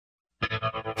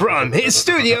from his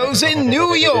studios in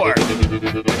New York.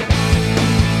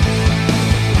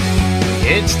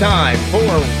 It's time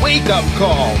for Wake Up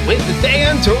Call with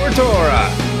Dan Tortora,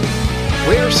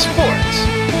 where sports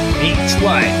meets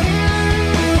life.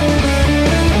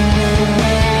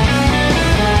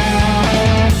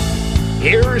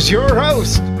 Here's your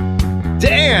host,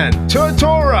 Dan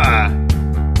Tortora.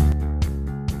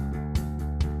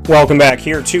 Welcome back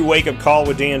here to Wake Up Call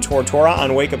with Dan Tortora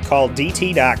on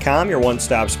wakeupcalldt.com, your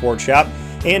one-stop sports shop,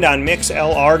 and on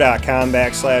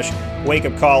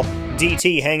mixlr.com/wakeupcalldt.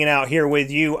 Hanging out here with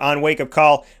you on Wake Up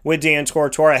Call with Dan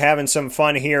Tortora, having some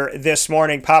fun here this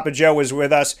morning. Papa Joe was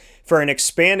with us for an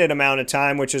expanded amount of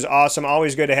time, which is awesome.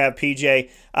 Always good to have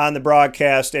PJ on the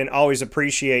broadcast and always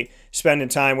appreciate spending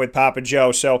time with Papa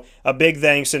Joe. So a big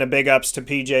thanks and a big ups to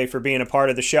PJ for being a part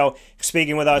of the show,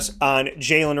 speaking with us on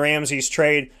Jalen Ramsey's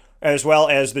trade, as well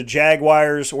as the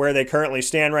Jaguars, where they currently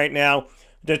stand right now.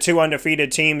 The two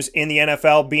undefeated teams in the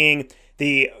NFL being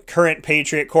the current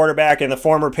Patriot quarterback and the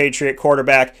former Patriot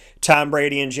quarterback, Tom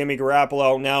Brady and Jimmy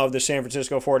Garoppolo, now of the San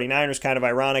Francisco 49ers. Kind of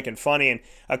ironic and funny and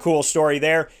a cool story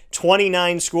there.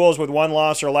 29 schools with one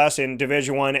loss or less in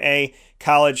Division I-A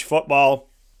college football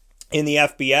in the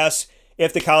FBS.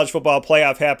 If the college football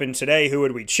playoff happened today, who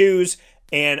would we choose?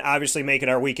 And obviously making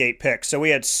our Week 8 picks. So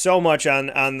we had so much on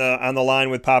the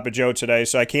line with Papa Joe today,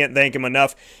 so I can't thank him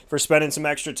enough for spending some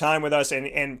extra time with us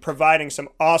and providing some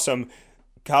awesome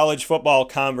college football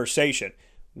conversation.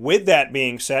 With that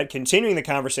being said, continuing the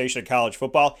conversation of college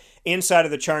football, inside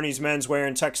of the Charney's Menswear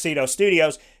and Tuxedo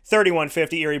Studios,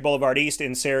 3150 Erie Boulevard East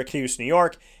in Syracuse, New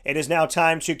York. It is now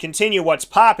time to continue what's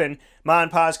poppin'.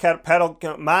 Mon Paz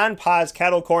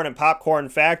Kettle Corn and Popcorn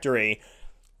Factory.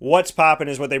 What's poppin'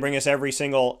 is what they bring us every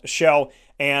single show,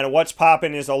 and what's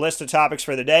poppin' is a list of topics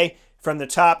for the day. From the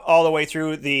top all the way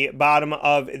through the bottom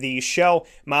of the show,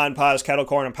 Mon Paz Kettle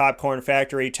Corn and Popcorn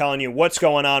Factory telling you what's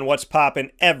going on, what's popping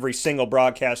every single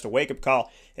broadcast, a wake-up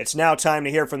call. It's now time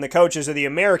to hear from the coaches of the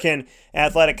American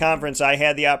Athletic Conference. I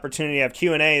had the opportunity to have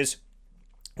Q&As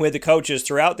with the coaches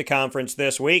throughout the conference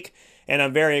this week, and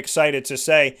I'm very excited to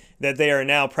say that they are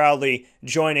now proudly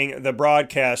joining the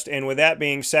broadcast. And with that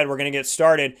being said, we're going to get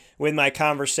started with my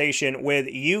conversation with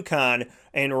UConn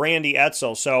and Randy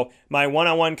Edsall. So my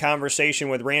one-on-one conversation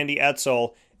with Randy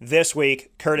Edsall this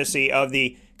week, courtesy of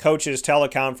the Coaches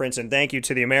Teleconference, and thank you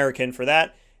to the American for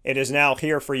that. It is now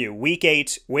here for you. Week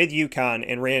 8 with UConn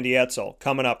and Randy Edsall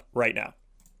coming up right now.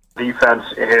 Defense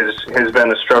has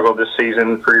been a struggle this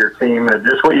season for your team. And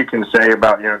just what you can say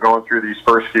about going through these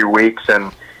first few weeks,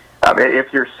 and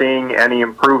if you're seeing any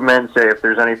improvements, if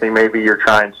there's anything maybe you're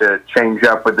trying to change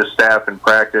up with the staff and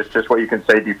practice, just what you can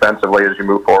say defensively as you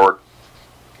move forward.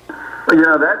 Well,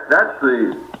 that's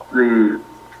the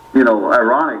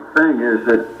ironic thing is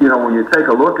that when you take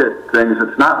a look at things,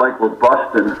 it's not like we're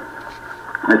busting.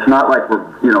 It's not like we're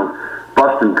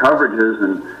busting coverages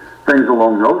and things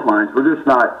along those lines. We're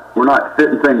not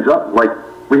fitting things up. Like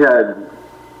we had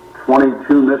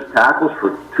 22 missed tackles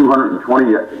for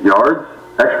 220 yards,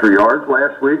 extra yards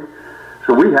last week.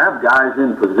 So we have guys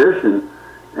in position,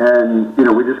 and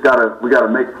we just gotta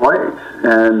make plays.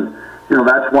 And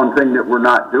that's one thing that we're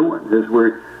not doing is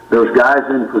there's guys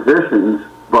in positions,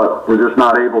 but we're just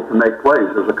not able to make plays.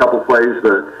 There's a couple plays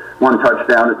that one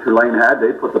touchdown that Tulane had.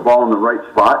 They put the ball in the right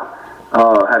spot.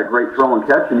 Had a great throw and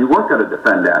catch, and you weren't going to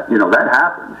defend that. That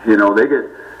happens.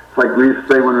 It's like we used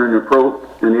to say when we were in the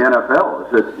NFL,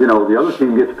 is that, the other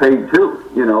team gets paid too,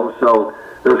 so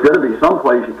there's going to be some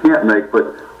plays you can't make,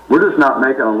 but we're just not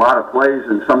making a lot of plays,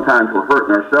 and sometimes we're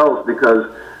hurting ourselves because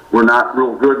we're not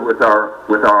real good with our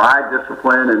eye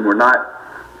discipline, and we're not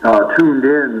tuned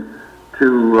in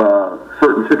to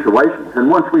certain situations. And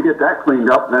once we get that cleaned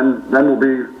up, then we'll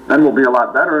be a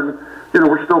lot better. And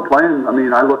we're still playing. I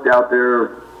mean, I looked out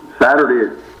there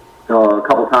Saturday a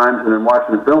couple times and then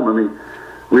watching the film. I mean,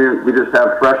 we just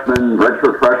have freshmen,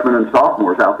 redshirt freshmen, and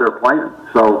sophomores out there playing.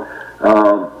 So,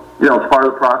 it's part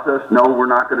of the process. No, we're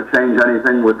not going to change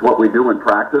anything with what we do in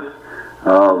practice.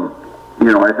 I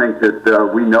think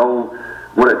that we know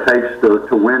what it takes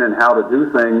to win and how to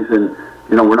do things. And,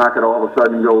 we're not going to all of a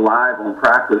sudden go live on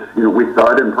practice. We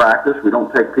thud in practice. We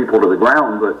don't take people to the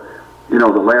ground, but the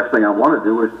last thing I want to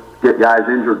do is get guys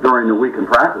injured during the week in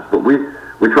practice. But we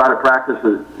try to practice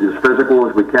as physical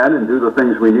as we can and do the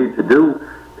things we need to do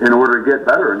in order to get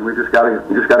better. And we just got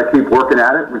to keep working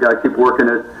at it. We got to keep working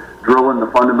at drilling the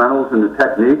fundamentals and the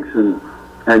techniques and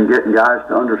getting guys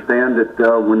to understand that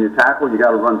when you tackle, you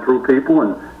got to run through people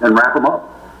and wrap them up.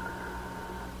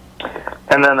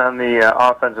 And then on the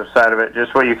offensive side of it,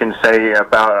 just what you can say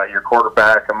about your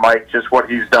quarterback, Mike, just what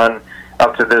he's done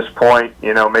up to this point,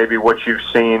 maybe what you've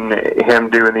seen him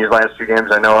do in these last few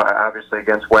games. I know obviously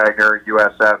against Wagner,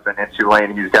 USF, and in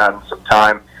Tulane he's gotten some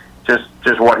time.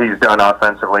 Just what he's done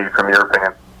offensively from your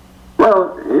opinion.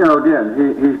 Well,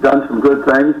 again, he's done some good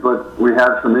things, but we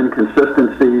have some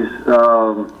inconsistencies,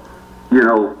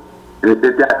 at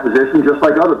that position, just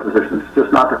like other positions,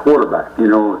 just not the quarterback. It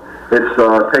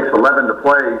takes 11 to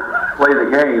play the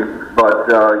game, but,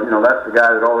 that's the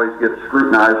guy that always gets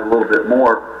scrutinized a little bit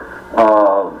more.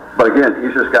 But again,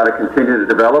 he's just got to continue to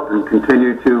develop and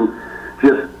continue to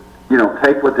just,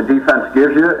 take what the defense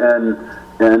gives you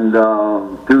and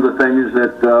do the things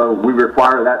that we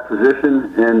require that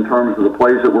position in terms of the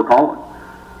plays that we're calling.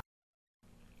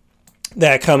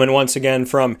 That coming once again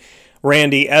from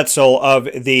Randy Edsall of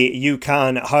the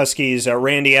UConn Huskies.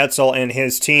 Randy Edsall and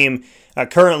his team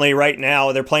currently right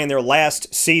now, they're playing their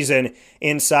last season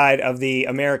inside of the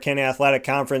American Athletic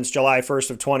Conference July 1st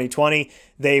of 2020.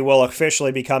 They will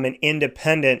officially become an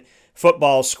independent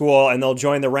football school, and they'll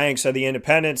join the ranks of the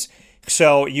independents.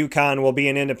 So UConn will be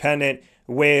an independent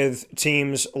with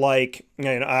teams like,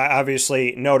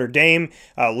 obviously Notre Dame,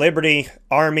 Liberty,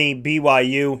 Army,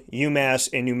 BYU, UMass,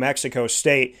 and New Mexico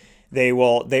State. They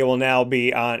will now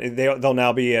be on. They'll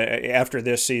now be after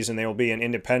this season. They will be an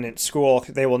independent school.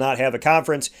 They will not have a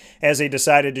conference, as they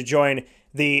decided to join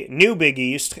the new Big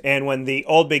East. And when the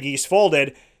old Big East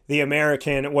folded, the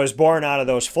American was born out of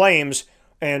those flames,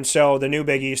 and so the new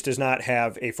Big East does not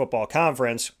have a football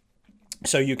conference.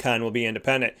 So UConn will be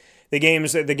independent. The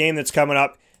game that's coming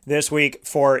up this week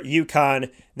for UConn,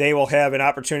 they will have an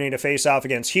opportunity to face off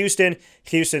against Houston.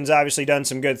 Houston's obviously done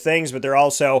some good things, but they're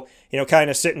also, kind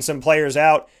of sitting some players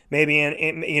out, maybe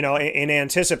in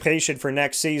anticipation for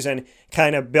next season,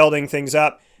 kind of building things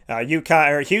up.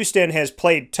 Houston has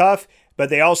played tough, but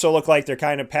they also look like they're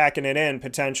kind of packing it in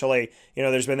potentially.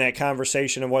 There's been that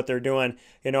conversation of what they're doing.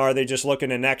 Are they just looking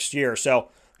to next year? So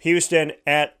Houston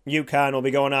at UConn will be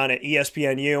going on at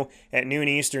ESPNU at noon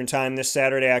Eastern time this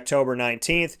Saturday, October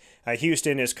 19th.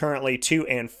 Houston is currently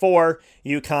 2-4.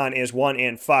 UConn is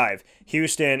 1-5.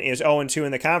 Houston is 0-2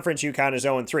 in the conference. UConn is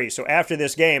 0-3. So after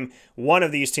this game, one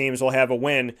of these teams will have a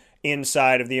win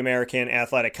inside of the American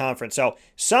Athletic Conference. So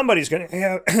somebody's going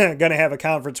to have a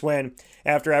conference win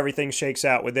after everything shakes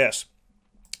out with this.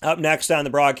 Up next on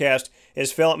the broadcast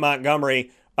is Philip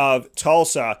Montgomery of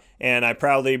Tulsa, and I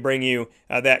proudly bring you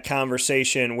that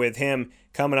conversation with him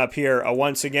coming up here.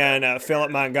 Once again,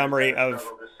 Philip Montgomery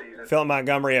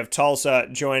of Tulsa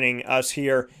joining us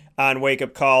here on Wake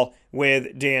Up Call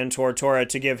with Dan Tortora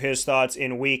to give his thoughts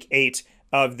in Week 8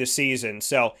 of the season.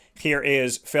 So here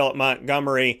is Philip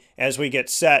Montgomery as we get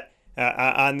set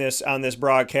on this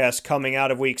broadcast coming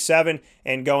out of Week 7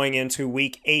 and going into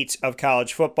Week 8 of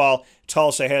college football.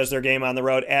 Tulsa has their game on the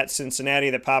road at Cincinnati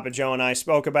that Papa Joe and I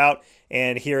spoke about,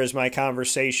 and here is my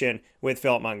conversation with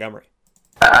Philip Montgomery.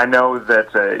 I know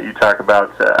that you talk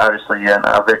about, obviously,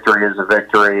 a victory is a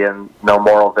victory and no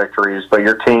moral victories, but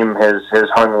your team has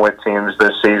hung with teams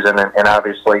this season, and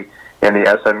obviously in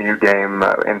the SMU game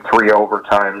in 3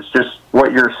 overtimes. Just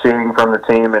what you're seeing from the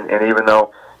team, and even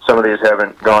though some of these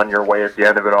haven't gone your way at the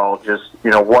end of it all, just,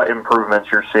 what improvements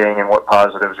you're seeing and what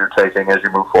positives you're taking as you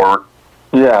move forward.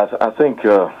 Yeah, I think,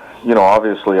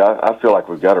 obviously I feel like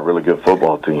we've got a really good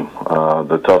football team.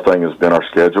 The tough thing has been our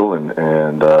schedule, and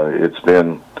it's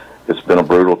been a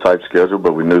brutal type schedule,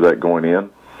 but we knew that going in.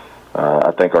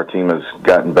 I think our team has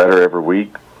gotten better every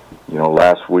week.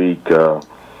 Last week,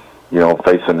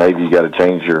 facing Navy, you got to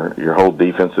change your whole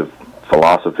defensive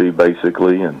philosophy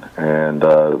basically, and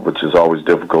which is always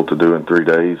difficult to do in 3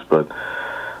 days, but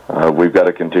we've got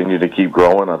to continue to keep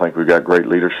growing. I think we've got great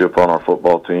leadership on our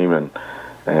football team,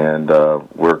 and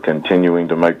we're continuing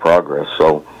to make progress.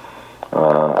 So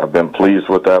I've been pleased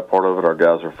with that part of it. Our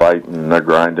guys are fighting and they're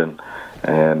grinding,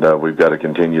 and we've got to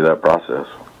continue that process.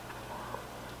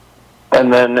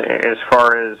 And then as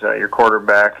far as your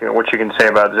quarterback, what you can say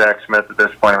about Zach Smith at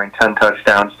this point, 10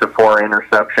 touchdowns to 4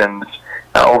 interceptions,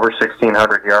 over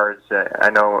 1,600 yards.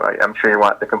 I'm sure you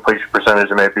want the completion percentage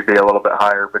to maybe be a little bit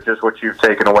higher, but just what you've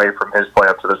taken away from his play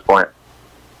up to this point.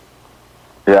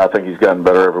 Yeah, I think he's gotten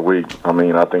better every week.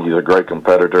 I think he's a great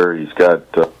competitor. He's got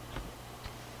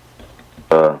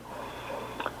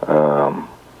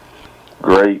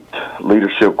great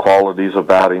leadership qualities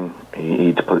about him.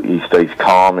 He stays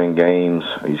calm in games.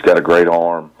 He's got a great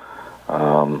arm.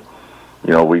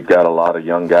 We've got a lot of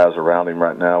young guys around him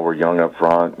right now. We're young up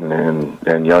front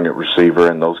and young at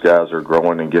receiver, and those guys are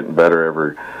growing and getting better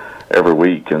every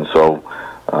week. And so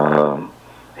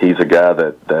he's a guy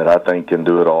that I think can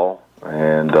do it all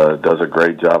and does a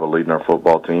great job of leading our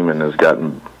football team and has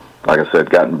gotten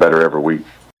better every week.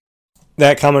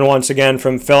 That coming once again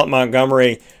from Philip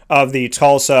Montgomery of the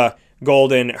Tulsa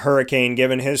Golden Hurricane,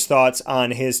 giving his thoughts on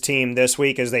his team this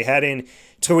week as they head in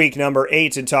to week number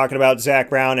 8 and talking about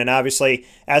Zach Brown. And obviously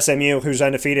SMU, who's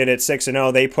undefeated at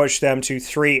 6-0, they pushed them to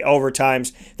 3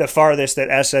 overtimes, the farthest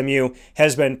that SMU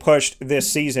has been pushed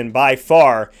this season by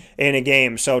far in a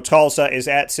game. So Tulsa is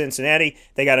at Cincinnati.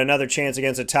 They got another chance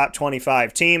against a top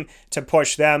 25 team to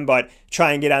push them, but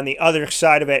try and get on the other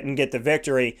side of it and get the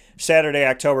victory Saturday,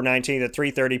 October 19th at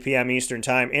 3:30 p.m. Eastern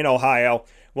Time in Ohio.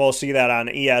 We'll see that on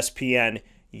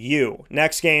ESPNU.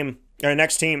 Next team,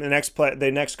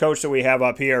 the next coach that we have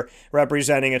up here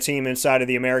representing a team inside of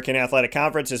the American Athletic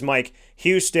Conference is Mike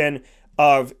Houston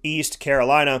of East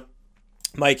Carolina.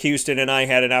 Mike Houston and I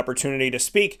had an opportunity to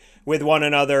speak with one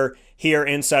another here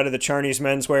inside of the Charney's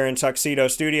Menswear and Tuxedo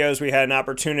Studios. We had an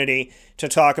opportunity to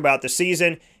talk about the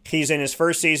season. He's in his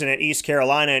first season at East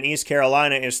Carolina, and East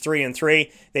Carolina is 3-3.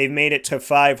 They've made it to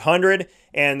 500,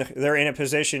 and they're in a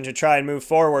position to try and move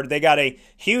forward. They got a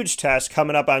huge test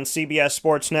coming up on CBS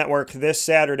Sports Network this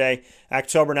Saturday,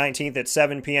 October 19th at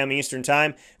 7 p.m. Eastern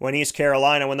Time, when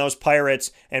those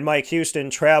Pirates and Mike Houston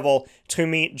travel to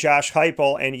meet Josh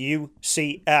Heupel and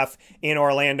UCF in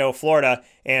Orlando, Florida.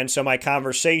 And so my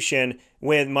conversation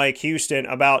with Mike Houston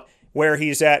about where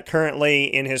he's at currently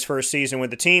in his first season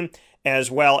with the team, as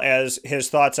well as his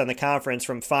thoughts on the conference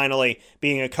from finally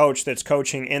being a coach that's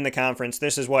coaching in the conference.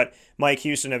 This is what Mike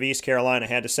Houston of East Carolina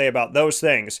had to say about those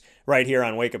things right here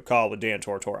on Wake Up Call with Dan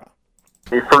Tortora.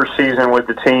 Your first season with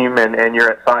the team, and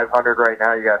you're at 500 right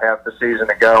now. You got half the season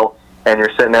to go, and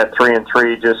you're sitting at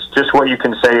 3-3. Just what you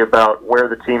can say about where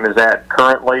the team is at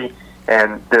currently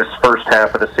and this first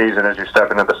half of the season as you're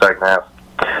stepping into the second half.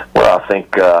 Well, I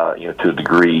think to a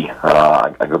degree,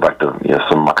 I go back to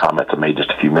some of my comments I made just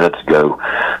a few minutes ago.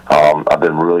 I've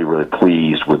been really, really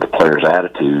pleased with the players'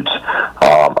 attitudes.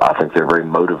 I think they're very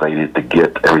motivated to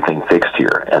get everything fixed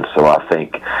here, and so I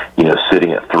think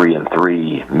sitting at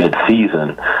 3-3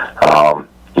 mid-season,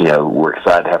 we're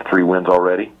excited to have 3 wins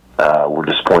already. We're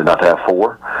disappointed not to have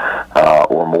 4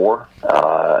 or more,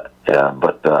 but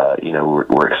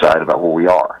we're excited about where we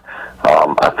are.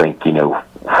 I think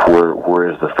where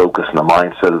is the focus and the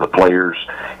mindset of the players,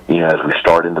 as we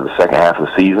start into the second half of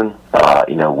the season.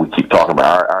 We keep talking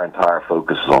about our entire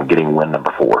focus is on getting win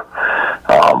number 4,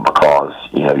 because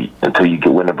until you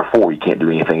get win number 4, you can't do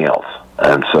anything else.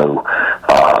 And so,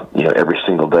 every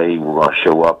single day we're going to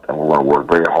show up and we're going to work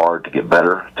very hard to get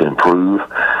better, to improve,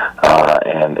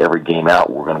 and every game out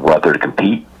we're going to go out there to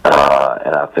compete.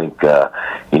 And I think,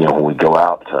 when we go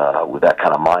out with that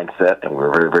kind of mindset and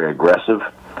we're very, very aggressive,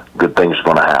 good things are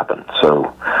going to happen.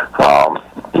 So,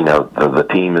 the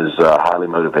team is highly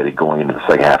motivated going into the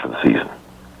second half of the season.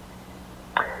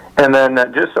 And then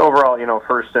just overall,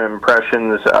 first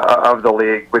impressions of the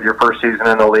league with your first season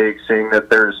in the league, seeing that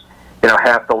there's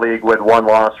half the league with 1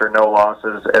 loss or no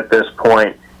losses at this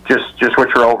point. Just what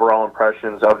your overall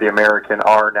impressions of the American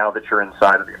are now that you're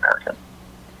inside of the American.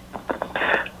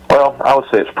 Well, I would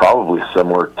say it's probably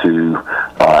similar to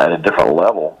at a different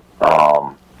level.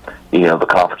 The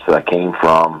conference that I came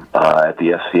from at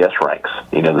the FCS ranks.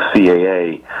 The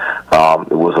CAA,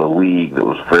 it was a league that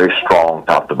was very strong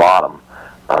top to bottom,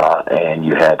 and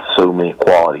you had so many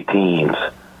quality teams.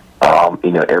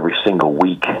 Every single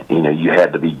week, you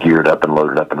had to be geared up and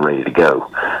loaded up and ready to go.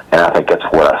 And I think that's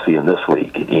what I see in this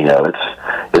league.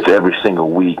 It's every single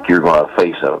week you're going to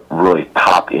face a really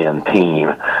top-end team,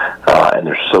 and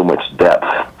there's so much depth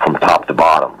from top to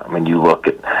bottom. I mean, you look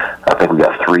at, I think we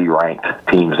got 3 ranked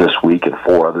teams this week and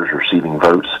 4 others receiving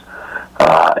votes.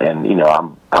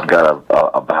 I've got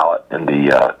a ballot in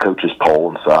the coaches poll,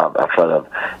 and so I try to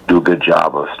do a good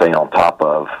job of staying on top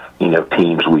of,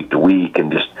 teams week to week,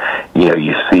 and just,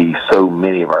 you see so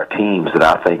many of our teams that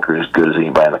I think are as good as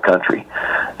anybody in the country.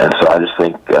 And so I just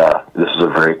think this is a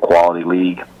very quality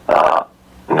league.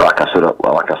 Like I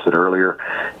said earlier,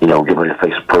 we're getting ready to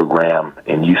face a program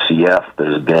in UCF that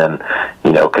has been,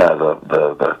 kind of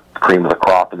the cream of the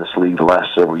crop in this league the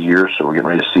last several years. So we're getting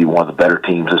ready to see one of the better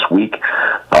teams this week.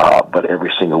 But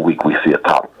every single week we see a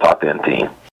top end team.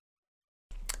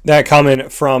 That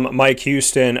comment from Mike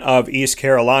Houston of East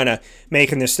Carolina,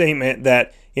 making the statement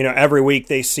that, every week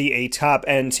they see a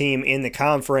top-end team in the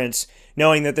conference,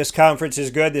 knowing that this conference is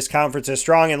good, this conference is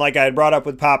strong, and like I had brought up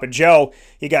with Papa Joe,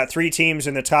 you got 3 teams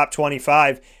in the top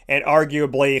 25, and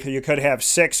arguably you could have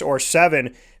 6 or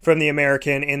 7 from the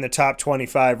American in the top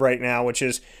 25 right now, which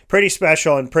is pretty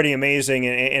special and pretty amazing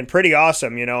and pretty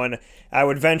awesome, and I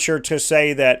would venture to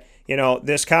say that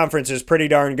this conference is pretty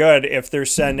darn good if they're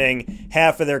sending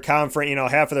half of their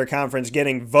conference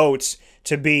getting votes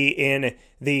to be in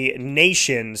the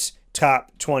nation's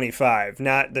top 25,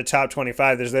 not the top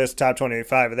 25. There's this top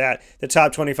 25 of that. The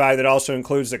top 25 that also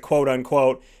includes the quote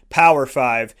unquote Power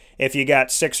 5. If you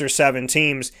got 6 or 7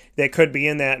 teams that could be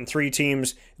in that and 3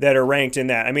 teams that are ranked in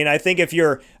that. I mean, I think if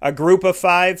you're a group of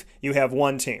 5, you have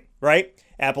one team, right?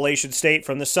 Appalachian State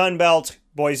from the Sun Belt,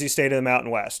 Boise State of the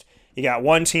Mountain West. You got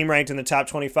one team ranked in the top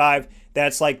 25.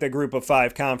 That's like the group of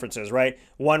 5 conferences, right?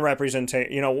 One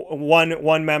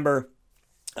one member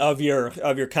of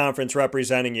your conference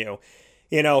representing you.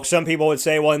 You know, some people would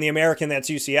say, well, in the American, that's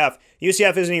UCF.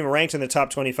 UCF isn't even ranked in the top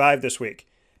 25 this week.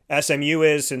 SMU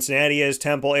is, Cincinnati is,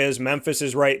 Temple is, Memphis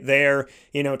is right there.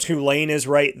 You know, Tulane is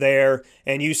right there,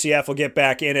 and UCF will get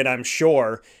back in it, I'm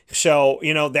sure. So,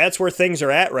 you know, that's where things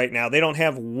are at right now. They don't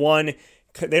have one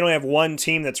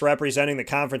team that's representing the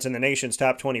conference in the nation's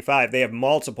top 25. They have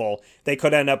multiple. They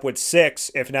could end up with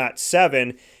 6, if not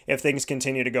 7, if things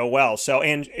continue to go well. So,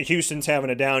 and Houston's having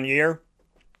a down year,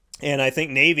 and I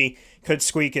think Navy could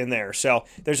squeak in there. So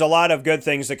there's a lot of good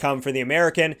things to come for the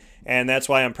American, and that's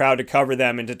why I'm proud to cover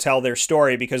them and to tell their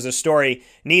story, because the story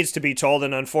needs to be told,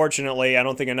 and unfortunately, I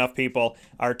don't think enough people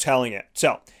are telling it.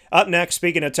 So up next,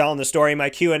 speaking of telling the story, my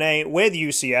Q&A with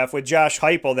UCF, with Josh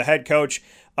Heupel, the head coach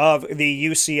of the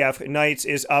UCF Knights,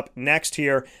 is up next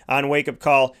here on Wake Up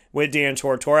Call with Dan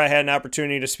Tortora. I had an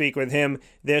opportunity to speak with him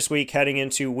this week heading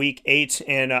into Week 8,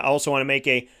 and I also want to make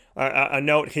a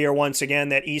note here once again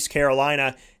that East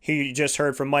Carolina, who you just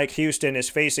heard from Mike Houston, is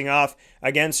facing off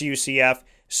against UCF.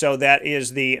 So that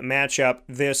is the matchup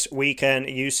this weekend.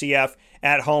 UCF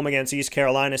at home against East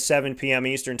Carolina, 7 p.m.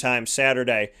 Eastern Time,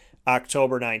 Saturday,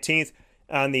 October 19th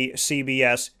on the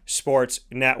CBS Sports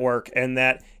Network. And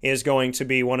that is going to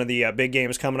be one of the big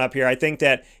games coming up here. I think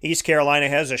that East Carolina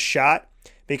has a shot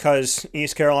because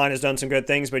East Carolina's done some good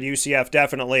things, but UCF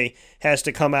definitely has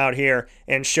to come out here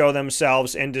and show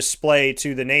themselves and display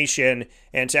to the nation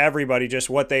and to everybody just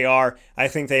what they are. I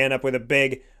think they end up with a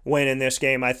big win in this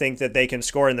game. I think that they can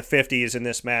score in the 50s in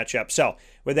this matchup. So,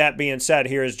 with that being said,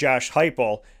 here is Josh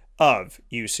Heupel of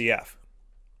UCF.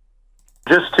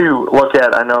 Just to look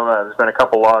at, I know there's been a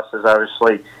couple losses,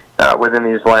 obviously, within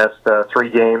these last 3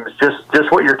 games.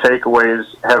 Just what your takeaways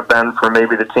have been from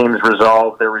maybe the team's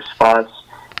resolve, their response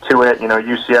to it. You know,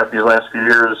 UCF these last few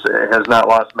years has not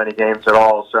lost many games at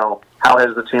all. So how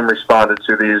has the team responded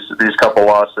to these couple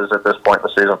losses at this point in the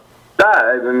season?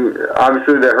 I mean,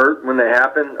 obviously they hurt when they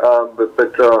happen,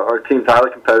 but our team's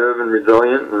highly competitive and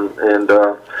resilient, and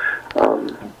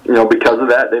you know, because of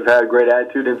that, they've had a great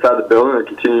attitude inside the building. They're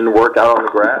continuing to work out on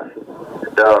the grass. And,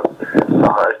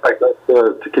 I expect us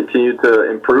to continue to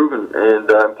improve and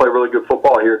play really good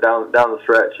football here down the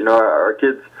stretch. You know, our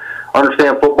kids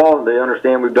understand football. They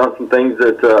understand we've done some things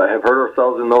that have hurt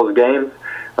ourselves in those games,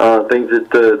 things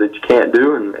that you can't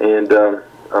do, and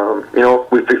you know,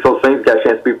 if we fix those things, got a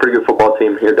chance to be a pretty good football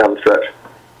team here down the stretch.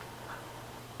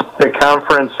 The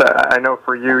conference, I know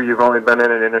for you, you've only been in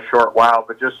it in a short while,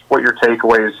 but just what your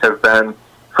takeaways have been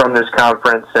from this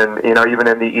conference, and you know, even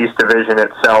in the East Division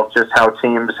itself, just how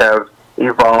teams have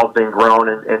evolved and grown,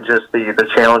 and just the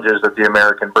challenges that the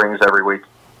American brings every week.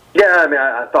 Yeah, I mean,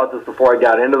 I thought this before I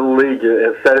got into the league.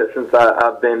 I've said it since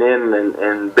I've been in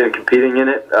and been competing in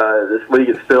it. This league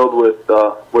is filled with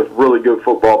really good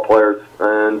football players,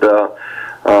 and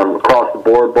across the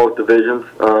board, both divisions.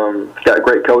 It's got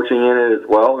great coaching in it as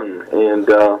well, and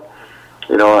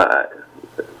you know,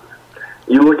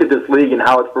 you look at this league and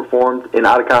how it's performed in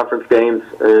out-of-conference games,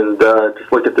 and just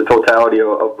look at the totality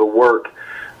of the work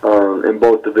in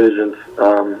both divisions.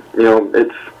 You know,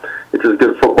 it's just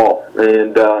good football,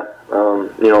 and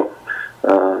you know,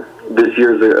 this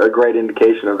year's a great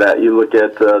indication of that. You look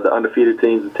at the undefeated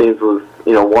teams, the teams with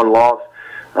 1 loss.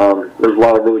 There's a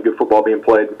lot of really good football being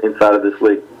played inside of this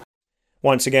league.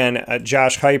 Once again,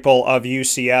 Josh Heupel of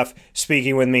UCF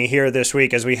speaking with me here this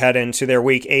week as we head into their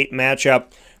Week 8 matchup,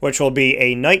 which will be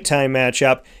a nighttime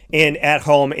matchup at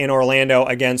home in Orlando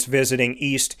against visiting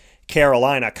East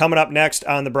Carolina. Coming up next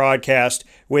on the broadcast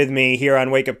with me here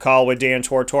on Wake Up Call with Dan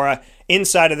Tortora,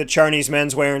 inside of the Charney's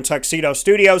Menswear and Tuxedo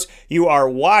Studios. You are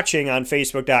watching on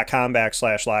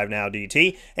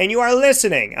Facebook.com/LiveNowDT, and you are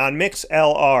listening on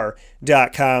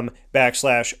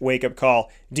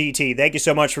MixLR.com/WakeUpCallDT. Thank you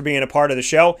so much for being a part of the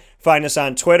show. Find us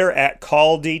on Twitter at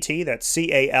CallDT, that's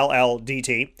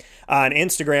CALLDT, on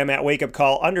Instagram at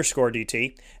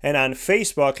WakeUpCall_DT, and on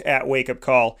Facebook at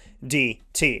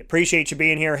WakeUpCallDT. Appreciate you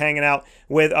being here, hanging out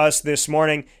with us this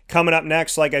morning. Coming up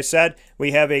next, like I said,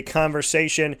 we have a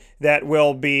conversation that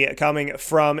will be coming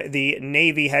from the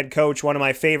Navy head coach. One of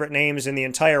my favorite names in the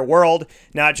entire world,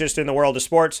 not just in the world of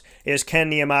sports, is Ken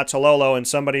Niumatalolo, and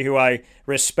somebody who I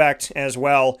respect as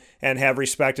well and have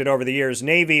respected over the years.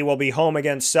 Navy will be home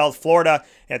against South Florida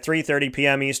at 3:30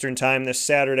 p.m. Eastern Time this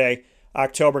Saturday,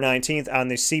 October 19th on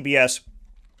the CBS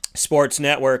Sports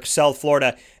Network. South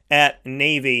Florida at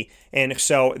Navy. And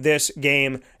so this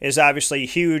game is obviously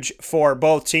huge for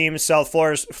both teams. South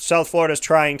Florida's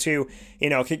trying to,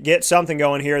 get something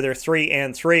going here. They're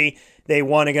 3-3. They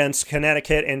won against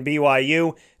Connecticut and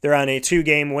BYU. They're on a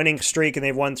 2-game winning streak, and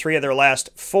they've won 3 of their last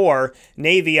 4.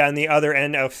 Navy, on the other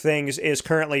end of things, is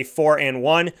currently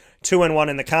 4-1. 2-1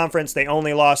 in the conference. They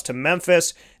only lost to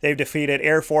Memphis. They've defeated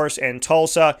Air Force and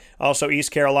Tulsa, also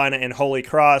East Carolina and Holy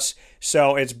Cross.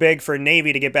 So it's big for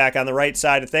Navy to get back on the right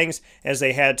side of things, as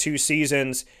they had 2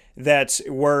 seasons that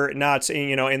were not,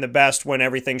 in the best when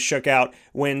everything shook out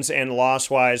wins and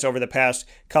loss-wise over the past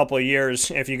couple of years.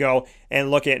 If you go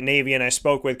and look at Navy, and I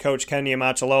spoke with Coach Ken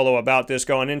Niumatalolo about this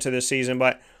going into this season,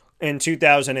 but in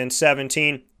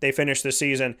 2017, they finished the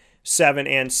season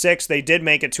 7-6. They did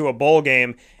make it to a bowl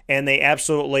game, and they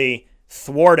absolutely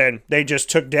thwarted. They just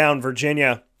took down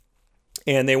Virginia,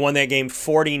 and they won that game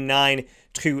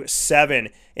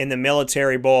 49-7 in the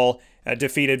Military Bowl.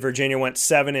 Defeated Virginia, went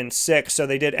 7-6, so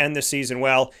they did end the season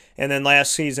well. And then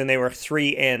last season they were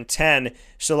 3-10,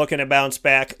 so looking to bounce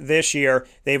back this year.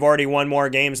 They've already won more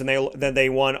games than they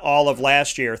won all of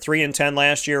last year. 3-10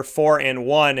 last year,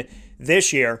 4-1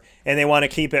 this year, and they want to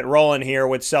keep it rolling here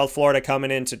with South Florida coming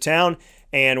into town.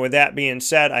 And with that being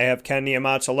said, I have Ken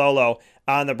Niumatalolo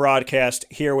on the broadcast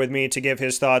here with me to give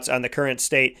his thoughts on the current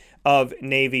state of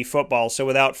Navy football. So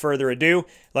without further ado,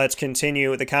 let's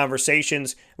continue the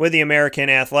conversations with the American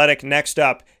Athletic. Next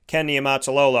up, Ken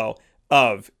Niumatalolo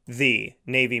of the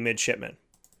Navy Midshipmen.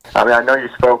 I know you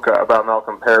spoke about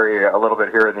Malcolm Perry a little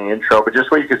bit here in the intro, but just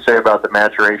what you could say about the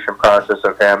maturation process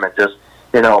of him and just,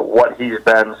 what he's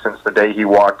been since the day he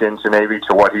walked into Navy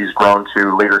to what he's grown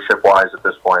to leadership-wise at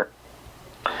this point.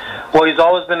 Well, he's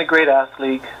always been a great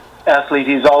athlete.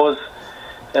 He's always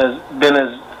been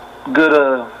as good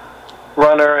a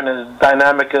runner and as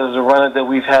dynamic as a runner that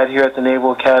we've had here at the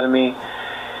Naval Academy.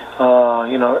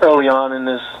 Early on in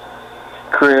his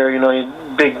career,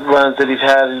 big runs that he's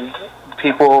had,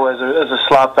 people as a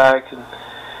slot back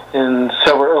in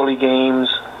several early games.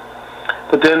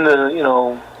 But then,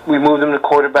 we moved him to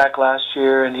quarterback last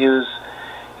year, and he was,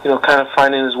 kind of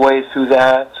finding his way through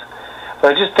that.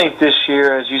 But I just think this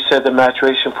year, as you said, the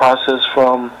maturation process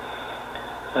from,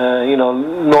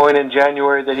 knowing in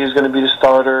January that he was going to be the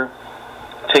starter,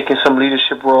 taking some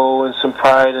leadership role and some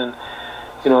pride and,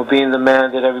 being the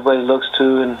man that everybody looks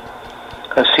to. And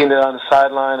I've seen it on the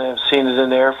sideline. I've seen it in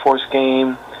the Air Force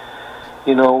game,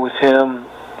 with him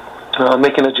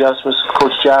making adjustments.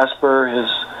 Coach Jasper, his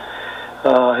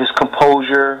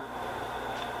composure.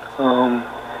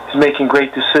 He's making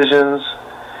great decisions.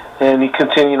 And he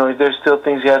continues, there's still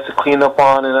things he has to clean up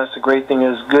on, and that's the great thing.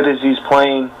 As good as he's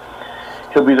playing,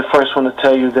 he'll be the first one to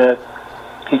tell you that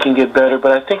he can get better.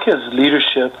 But I think his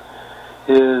leadership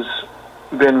has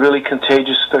been really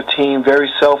contagious to their team, very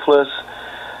selfless.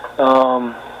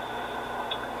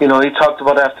 He talked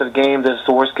about after the game that it's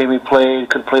the worst game he played,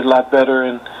 could have played a lot better,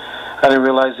 and I didn't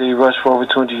realize that he rushed for over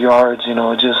 200 yards,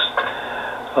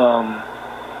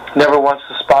 never wants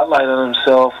the spotlight on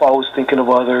himself, always thinking of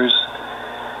others.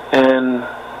 And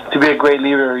to be a great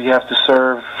leader, you have to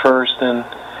serve first, and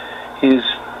he's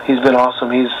been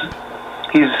awesome. He's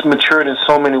matured in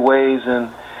so many ways, and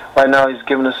right now he's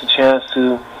given us a chance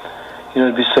to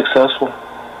be successful.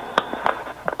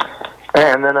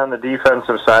 And then on the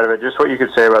defensive side of it, just what you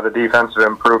could say about the defensive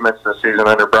improvements this season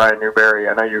under Brian Newberry.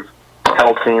 I know you've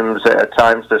held teams at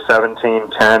times to 17,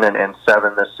 10, and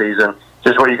 7 this season.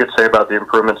 Just what you could say about the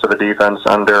improvements of the defense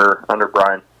under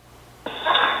Brian.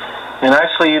 And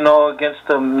actually, against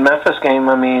the Memphis game,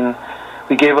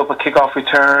 we gave up a kickoff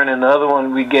return, and the other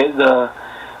one we get the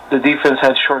defense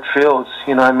had short fields.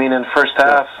 In the first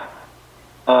half,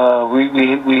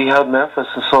 we held Memphis,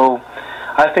 and so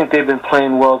I think they've been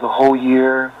playing well the whole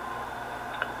year.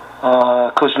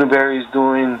 Coach Newberry is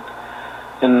doing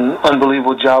an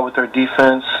unbelievable job with our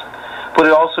defense, but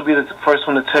it'll also be the first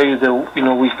one to tell you that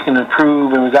we can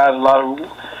improve, and we got a lot of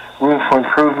room for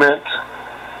improvement.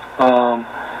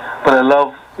 But I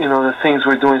love, the things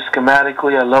we're doing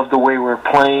schematically. I love the way we're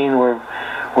playing. We're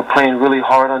playing really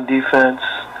hard on defense.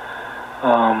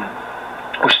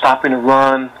 We're stopping the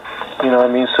run.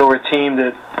 So we're a team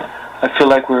that I feel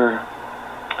like we're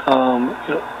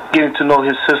getting to know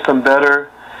his system better.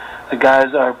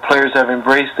 Our players have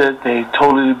embraced it. They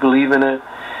totally believe in it.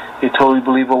 They totally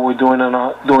believe what we're doing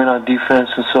on defense,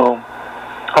 and so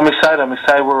I'm excited. I'm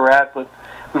excited where we're at, but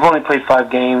we've only played 5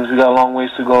 games. We got a long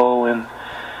ways to go, and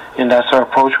that's our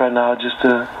approach right now, just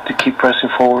to keep pressing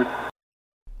forward.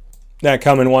 That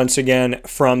coming once again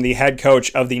from the head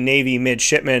coach of the Navy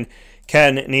midshipmen,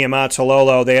 Ken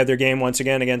Niumatalolo. They had their game once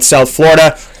again against South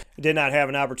Florida. Did not have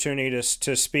an opportunity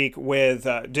to speak with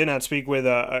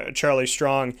Charlie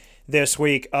Strong this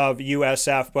week of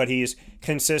USF, but he's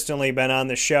consistently been on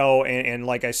the show, and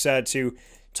like I said, to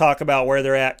talk about where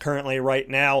they're at currently right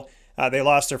now. They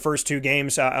lost their first 2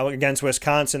 games against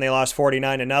Wisconsin. They lost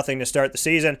 49-0 to start the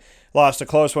season. Lost a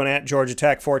close one at Georgia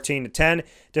Tech 14-10.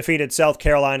 Defeated South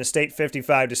Carolina State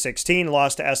 55-16.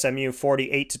 Lost to SMU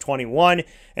 48-21.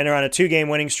 And they're on a 2-game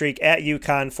winning streak at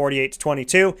UConn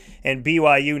 48-22. And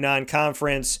BYU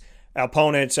non-conference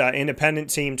opponents, independent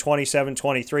team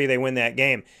 27-23. They win that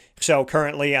game. So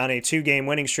currently on a 2-game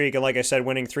winning streak, and like I said,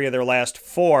 winning 3 of their last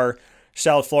 4.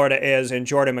 South Florida is, and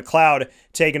Jordan McLeod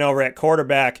taking over at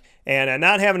quarterback and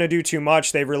not having to do too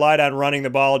much. They've relied on running the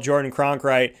ball. Jordan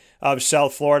Cronkite of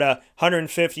South Florida,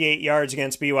 158 yards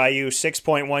against BYU,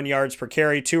 6.1 yards per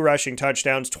carry, 2 rushing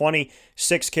touchdowns,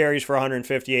 26 carries for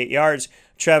 158 yards.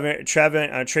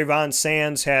 Trevon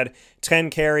Sands had 10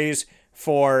 carries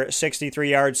for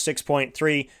 63 yards,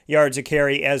 6.3 yards a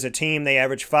carry as a team. They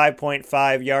averaged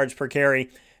 5.5 yards per carry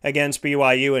against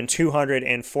BYU and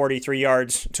 243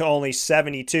 yards to only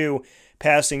 72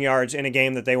 passing yards in a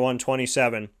game that they won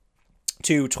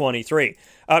 27-23.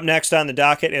 Up next on the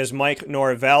docket is Mike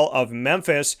Norvell of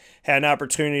Memphis. Had an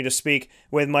opportunity to speak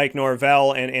with Mike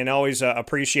Norvell and always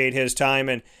appreciate his time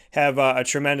and have a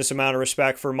tremendous amount of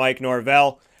respect for Mike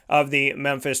Norvell of the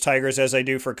Memphis Tigers, as I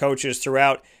do for coaches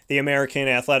throughout the American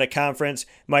Athletic Conference.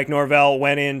 Mike Norvell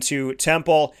went into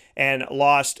Temple and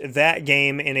lost that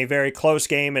game in a very close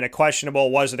game in a questionable,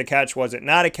 was it a catch, was it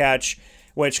not a catch,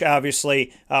 which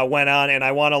obviously went on. And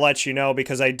I want to let you know,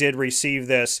 because I did receive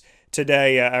this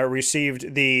today, I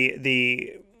received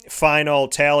the final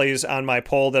tallies on my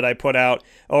poll that I put out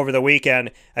over the weekend.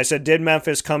 I said, did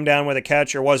Memphis come down with a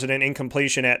catch or was it an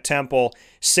incompletion at Temple?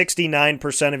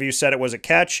 69% of you said it was a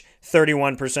catch,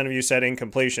 31% of you said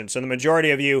incompletion. So the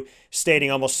majority of you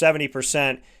stating, almost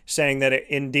 70%, saying that it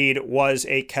indeed was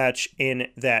a catch in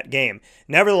that game.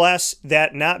 Nevertheless,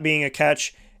 that not being a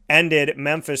catch ended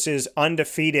Memphis's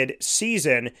undefeated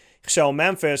season. So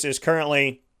Memphis is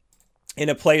currently in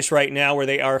a place right now where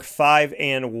they are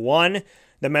 5-1.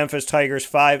 The Memphis Tigers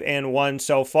 5-1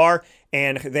 so far,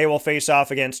 and they will face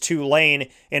off against Tulane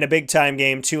in a big-time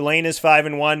game. Tulane is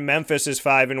 5-1. Memphis is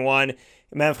 5-1.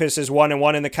 Memphis is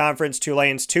 1-1 in the conference.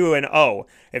 Tulane's 2-0.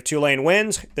 If Tulane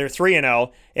wins, they're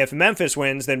 3-0. If Memphis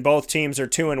wins, then both teams are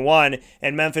 2-1,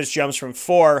 and Memphis jumps from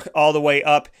 4 all the way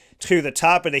up to the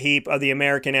top of the heap of the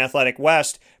American Athletic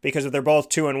West, because if they're both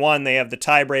 2-1, they have the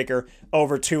tiebreaker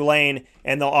over Tulane,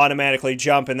 and they'll automatically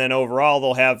jump, and then overall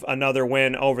they'll have another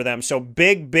win over them. So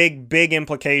big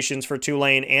implications for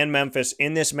Tulane and Memphis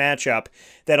in this matchup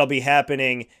that'll be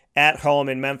happening at home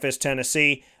in Memphis,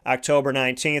 Tennessee, October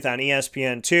 19th on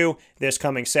ESPN2, this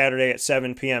coming Saturday at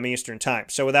 7 p.m. Eastern Time.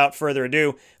 So without further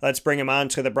ado, let's bring him on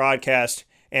to the broadcast,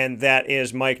 and that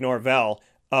is Mike Norvell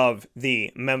of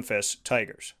the Memphis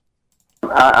Tigers.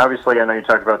 Obviously, I know you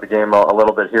talked about the game a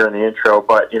little bit here in the intro,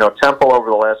 but, Temple over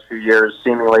the last few years,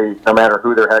 seemingly, no matter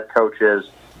who their head coach is,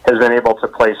 has been able to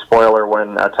play spoiler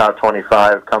when a top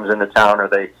 25 comes into town or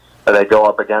they go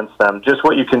up against them. Just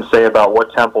what you can say about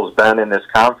what Temple's been in this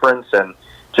conference and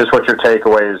just what your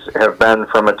takeaways have been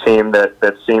from a team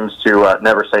that seems to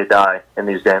never say die in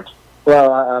these games.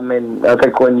 Well, I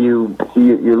think when you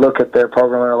look at their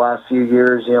program in the last few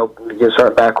years, you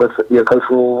start back with Coach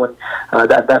Rule, and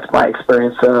that's my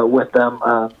experience with them.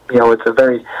 It's a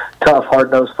very tough,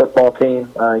 hard-nosed football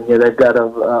team. They've got a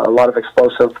lot of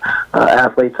explosive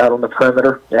athletes out on the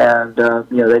perimeter, and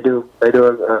they do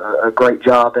a great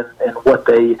job in what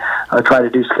they try to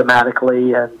do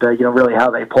schematically, and really how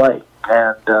they play.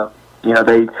 And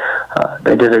they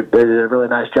did a really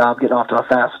nice job getting off to a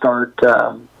fast start.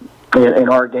 In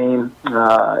our game,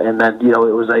 and then it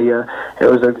was a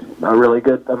really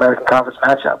good American Conference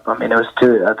matchup. It was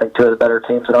two of the better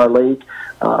teams in our league.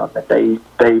 They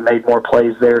made more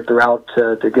plays there throughout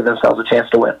to give themselves a chance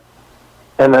to win.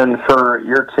 And then for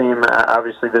your team,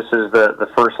 obviously this is the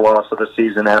first loss of the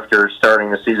season after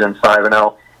starting the season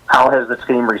 5-0. How has the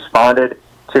team responded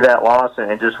to that loss,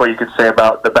 and just what you could say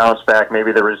about the bounce back,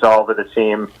 maybe the resolve of the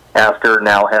team after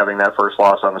now having that first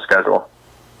loss on the schedule?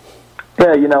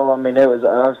 Yeah, it was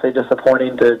obviously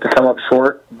disappointing to come up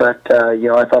short, but,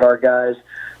 I thought our guys'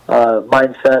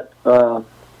 mindset,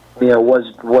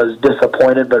 was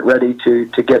disappointed but ready to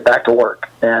get back to work.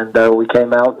 And we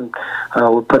came out and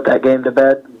we put that game to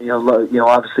bed.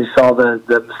 Obviously saw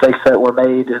the mistakes that were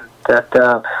made and that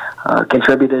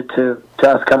contributed to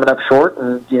us coming up short.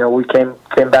 And we came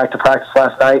back to practice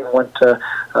last night and went to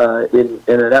in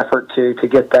an effort to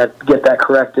get that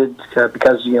corrected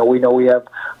because we know we have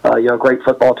a great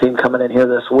football team coming in here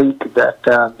this week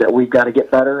that we've got to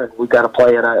get better and we've got to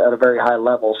play at a very high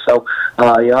level. So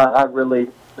I really.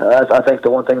 I think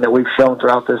the one thing that we've shown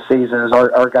throughout this season is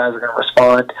our guys are going to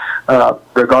respond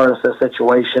regardless of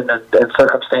situation and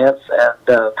circumstance.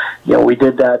 And we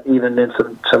did that even in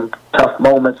some tough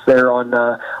moments there on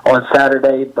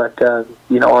Saturday. But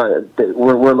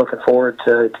we're looking forward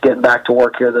to getting back to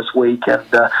work here this week and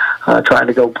trying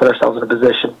to go put ourselves in a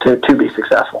position to be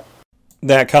successful.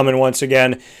 That coming once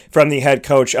again from the head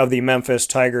coach of the Memphis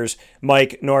Tigers,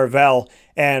 Mike Norvell.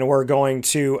 And we're going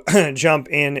to jump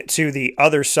into the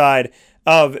other side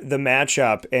of the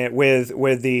matchup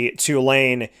with the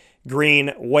Tulane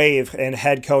Green Wave and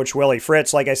head coach Willie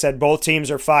Fritz. Like I said, both teams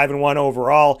are 5-1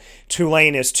 overall.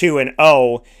 Tulane is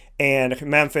 2-0, and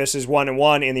Memphis is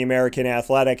 1-1 in the American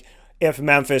Athletic. If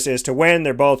Memphis is to win,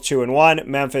 they're both 2-1.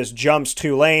 Memphis jumps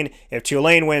Tulane. If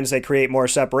Tulane wins, they create more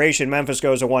separation. Memphis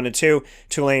goes to 1-2.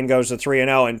 Tulane goes to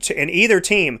 3-0. And either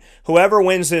team, whoever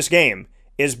wins this game,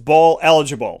 is bowl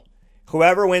eligible.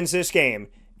 Whoever wins this game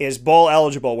is bowl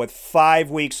eligible with 5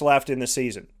 weeks left in the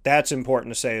season. That's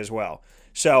important to say as well.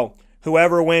 So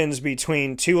whoever wins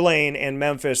between Tulane and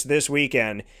Memphis this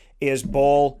weekend is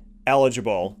bowl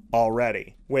eligible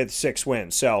already with 6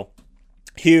 wins. So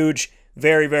huge.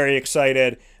 Very, very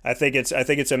excited. I think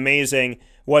it's amazing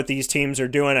what these teams are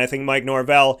doing. I think Mike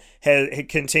Norvell has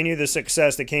continued the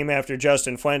success that came after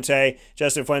Justin Fuente.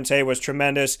 Justin Fuente was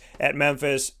tremendous at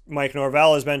Memphis. Mike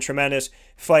Norvell has been tremendous,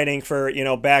 fighting for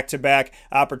back-to-back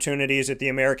opportunities at the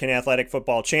American Athletic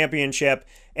Football Championship.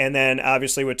 And then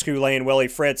obviously with Tulane, Willie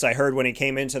Fritz, I heard when he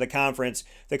came into the conference,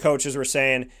 the coaches were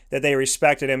saying that they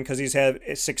respected him because he's had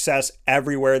success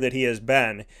everywhere that he has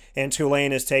been. And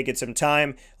Tulane has taken some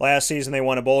time. Last season they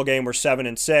won a bowl game. We're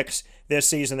 7-6. This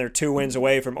season they're 2 wins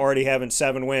away from already having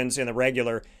 7 wins in the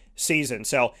regular season.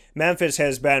 So Memphis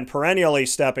has been perennially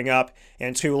stepping up,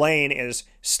 and Tulane is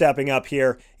stepping up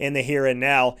here in the here and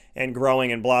now and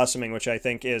growing and blossoming, which I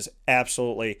think is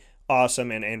absolutely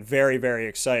awesome and very, very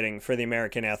exciting for the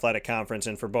American Athletic Conference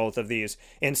and for both of these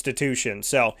institutions.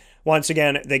 So once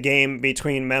again, the game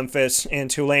between Memphis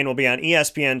and Tulane will be on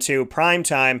ESPN2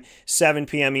 primetime, 7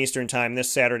 p.m. Eastern Time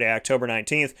this Saturday, October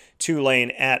 19th,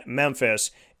 Tulane at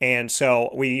Memphis. And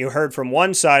so you heard from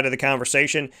one side of the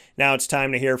conversation. Now it's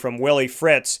time to hear from Willie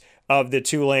Fritz of the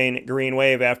Tulane Green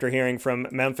Wave after hearing from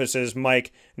Memphis's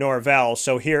Mike Norvell.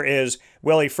 So here is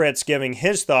Willie Fritz giving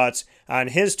his thoughts on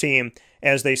his team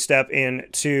as they step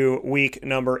into week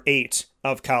number 8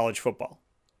 of college football.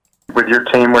 With your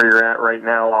team where you're at right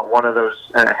now, one of those,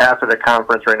 half of the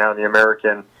conference right now in the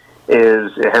American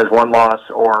it has 1 loss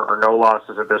or no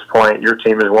losses at this point. Your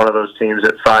team is one of those teams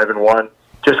at 5-1.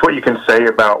 Just what you can say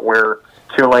about where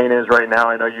Tulane is right now.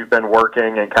 I know you've been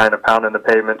working and kind of pounding the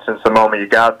pavement since the moment you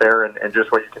got there, and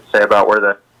just what you can say about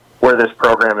where this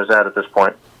program is at this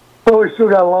point. Well, we still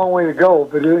got a long way to go,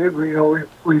 but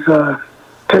we've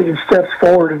taken steps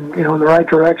forward in the right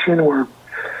direction. We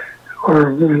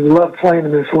love playing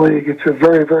in this league. It's a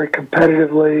very, very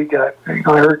competitive league. I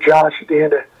heard Josh at the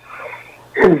end of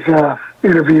his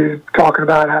interview talking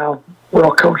about how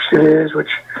well coached it is,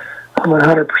 which I'm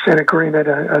 100% agreement.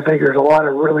 I think there's a lot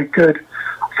of really good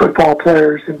football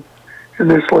players in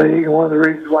this league, and one of the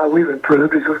reasons why we've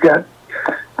improved is we've done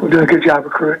a good job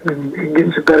recruiting and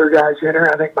getting some better guys in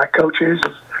there. I think my coaches,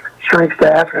 strength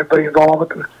staff, and everybody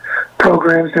involved with the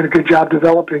program's done a good job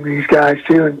developing these guys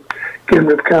too, and getting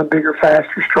them to become bigger,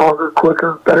 faster, stronger,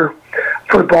 quicker, better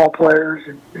football players.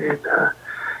 And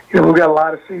we've got a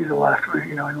lot of season left.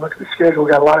 You look at the schedule,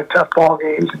 we've got a lot of tough ball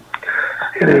games.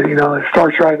 And it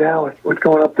starts right now with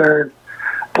going up there and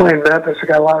playing Memphis. I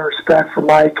got a lot of respect for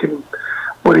Mike and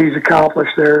what he's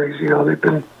accomplished there. They've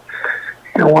been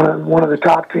one of the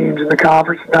top teams in the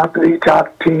conference, not the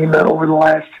top team over the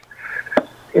last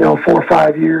 4 or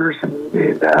 5 years, and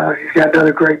he's got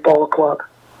another great ball club.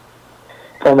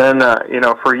 And then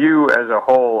for you as a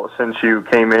whole, since you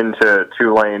came into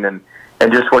Tulane and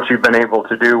just what you've been able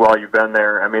to do while you've been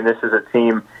there, I mean, this is a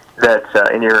team that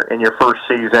in your first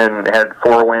season had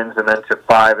 4 wins and then to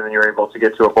 5, and then you were able to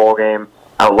get to a bowl game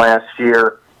last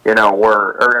year. And that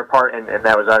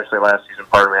was actually last season.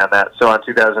 Pardon me on that. So in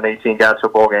 2018, got to a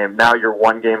bowl game. Now you're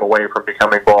 1 game away from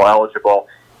becoming bowl eligible.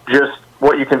 Just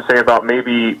what you can say about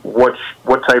maybe what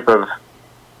type of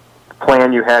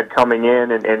plan you had coming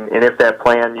in, and if that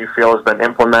plan you feel has been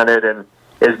implemented and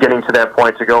is getting to that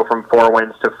point to go from 4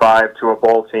 wins to 5 to a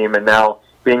bowl team, and now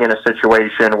being in a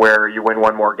situation where you win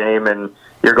one more game and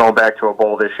you're going back to a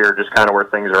bowl this year, just kind of where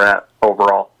things are at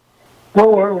overall?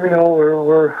 Well,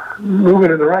 we're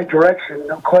moving in the right direction,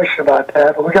 no question about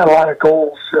that. But we got a lot of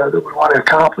goals that we want to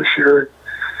accomplish here.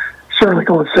 Certainly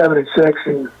going 7-6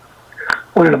 and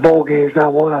winning a bowl game is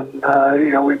not one.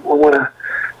 We want to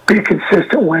be a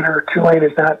consistent winner. Tulane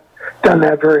has not done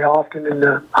that very often in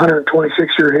the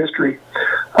 126-year history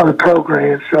of the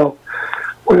program. So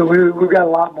we've got a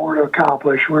lot more to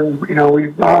accomplish.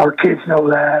 Our kids know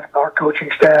that. Our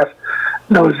coaching staff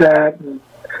knows that. And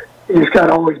you just got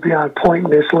to always be on point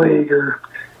in this league, or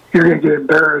you're going to get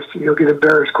embarrassed. You'll get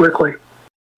embarrassed quickly.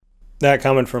 That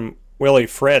coming from Willie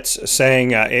Fritz saying,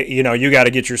 you got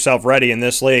to get yourself ready in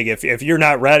this league. If you're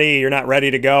not ready, you're not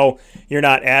ready to go, you're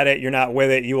not at it, you're not with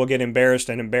it, you will get embarrassed,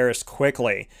 and embarrassed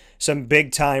quickly. Some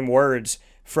big-time words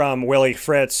from Willie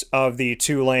Fritz of the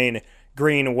Tulane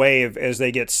Green Wave as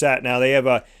they get set. Now, they have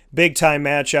a big-time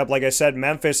matchup. Like I said,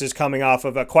 Memphis is coming off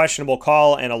of a questionable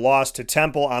call and a loss to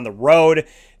Temple on the road.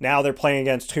 Now they're playing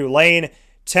against Tulane.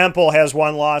 Temple has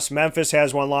 1 loss. Memphis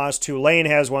has 1 loss. Tulane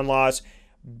has 1 loss.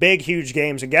 Big, huge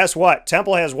games. And guess what?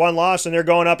 Temple has 1 loss, and they're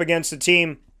going up against a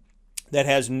team that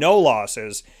has no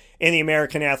losses in the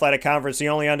American Athletic Conference. The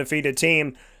only undefeated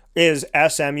team is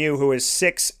SMU, who is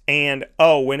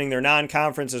 6-0, winning their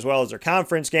non-conference as well as their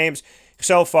conference games.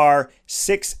 So far,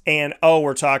 6-0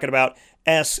 we're talking about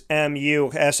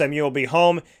SMU. SMU will be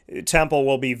home. Temple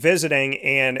will be visiting,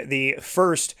 and the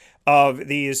first of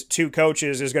these 2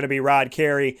 coaches is going to be Rod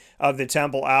Carey of the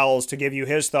Temple Owls to give you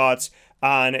his thoughts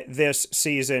on this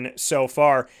season so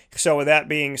far. So with that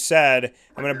being said,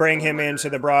 I'm going to bring him into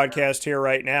the broadcast here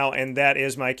right now, and that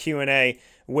is my Q&A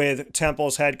with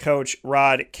Temple's head coach,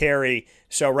 Rod Carey.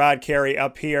 So Rod Carey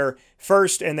up here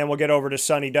first, and then we'll get over to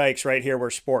Sonny Dykes right here where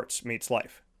sports meets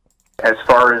life. As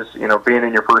far as, being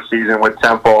in your first season with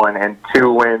Temple and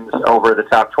 2 wins over the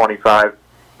top 25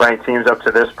 ranked teams up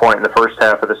to this point in the first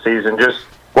half of the season, just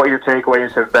what your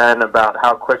takeaways have been about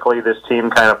how quickly this team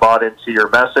kind of bought into your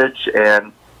message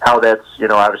and how that's,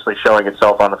 obviously showing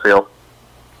itself on the field.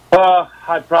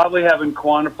 I probably haven't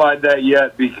quantified that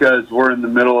yet because we're in the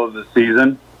middle of the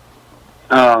season.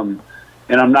 And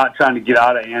I'm not trying to get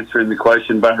out of answering the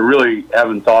question, but I really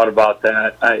haven't thought about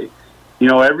that.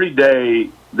 Every day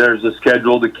there's a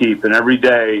schedule to keep, and every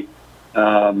day,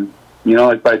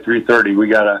 like by 3:30, we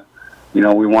gotta,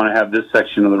 we want to have this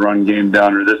section of the run game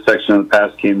done, or this section of the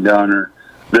pass game done, or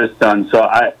this done. So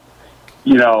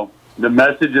the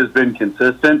message has been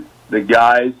consistent. The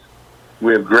guys,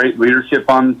 we have great leadership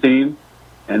on the team,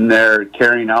 and they're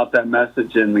carrying out that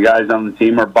message, and the guys on the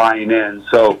team are buying in.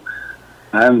 So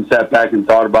I haven't sat back and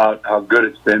thought about how good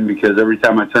it's been, because every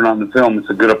time I turn on the film, it's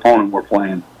a good opponent we're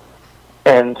playing.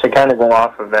 And to kind of go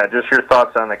off of that, just your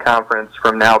thoughts on the conference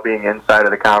from now being inside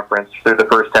of the conference through the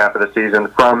first half of the season,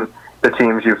 from the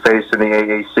teams you faced in the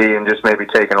AAC, and just maybe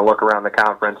taking a look around the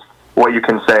conference, what you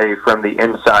can say from the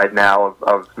inside now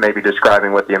of maybe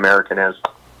describing what the American is.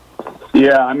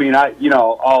 Yeah,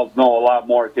 I'll know a lot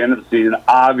more at the end of the season,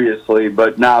 obviously,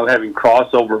 but now having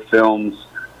crossover films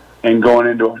and going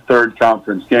into our third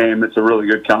conference game, it's a really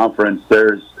good conference.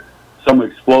 There's some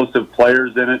explosive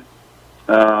players in it.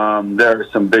 There are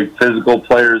some big physical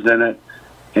players in it.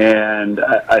 And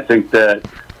I think that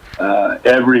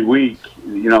every week,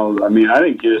 I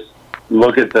think you just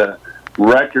look at the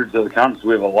records of the conference.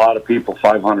 We have a lot of people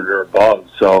 500 or above.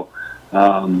 So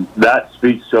that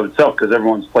speaks to itself, because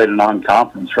everyone's played a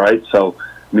non-conference, right? So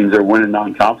it means they're winning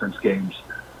non-conference games.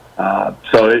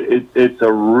 So it's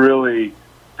a really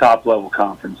top-level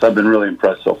conference. I've been really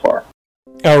impressed so far.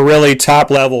 A really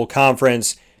top-level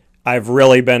conference. I've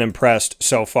really been impressed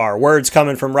so far. Words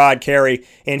coming from Rod Carey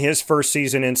in his first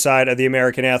season inside of the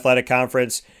American Athletic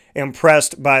Conference.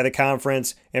 Impressed by the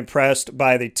conference, impressed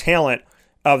by the talent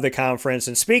of the conference.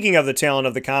 And speaking of the talent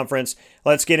of the conference,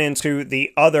 let's get into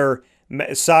the other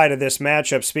side of this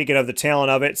matchup. Speaking of the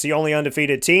talent of it, it's the only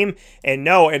undefeated team. And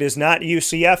no, it is not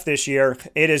UCF this year.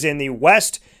 It is in the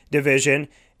West Division,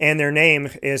 and their name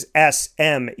is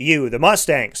SMU, the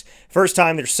Mustangs. First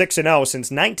time they're 6-0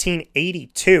 since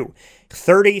 1982,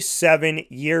 37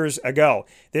 years ago.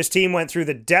 This team went through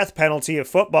the death penalty of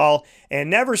football and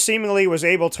never seemingly was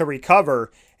able to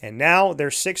recover. And now they're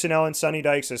 6-0 in Sonny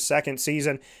Dykes' second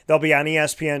season. They'll be on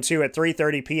ESPN2 at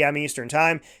 3:30 p.m. Eastern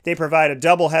Time. They provide a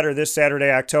doubleheader this Saturday,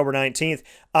 October 19th,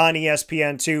 on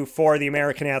ESPN2 for the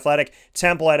American Athletic.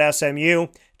 Temple at SMU,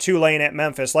 Tulane at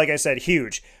Memphis. Like I said,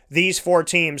 huge. These 4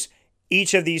 teams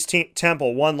Each of these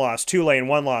Temple, 1 loss, Tulane,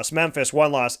 1 loss, Memphis,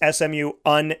 1 loss, SMU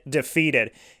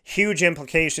undefeated. Huge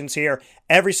implications here.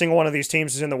 Every single one of these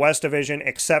teams is in the West Division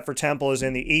except for Temple is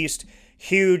in the East.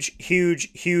 Huge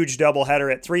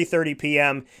doubleheader at 3:30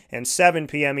 p.m. and 7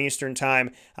 p.m. Eastern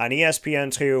Time on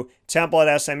ESPN2. Temple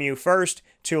at SMU first,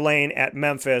 Tulane at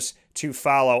Memphis to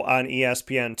follow on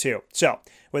ESPN2. So,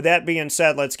 with that being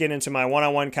said, let's get into my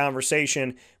one-on-one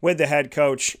conversation with the head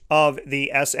coach of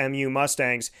the SMU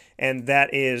Mustangs, and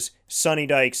that is Sonny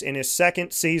Dykes in his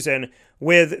second season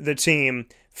with the team,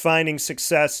 finding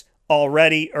success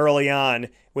already early on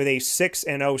with a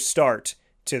 6-0 start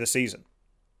to the season.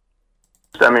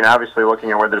 I mean, obviously,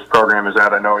 looking at where this program is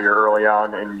at, I know you're early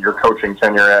on in your coaching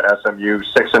tenure at SMU.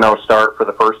 6-0 start for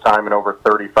the first time in over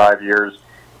 35 years.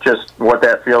 Just what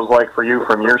that feels like for you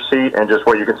from your seat, and just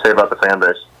what you can say about the fan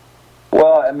base.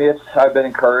 Well, I mean, I've been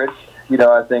encouraged.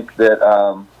 I think that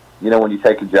when you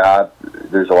take a job,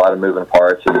 there's a lot of moving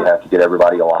parts, and you have to get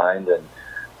everybody aligned. And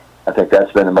I think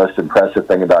that's been the most impressive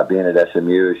thing about being at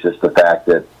SMU is just the fact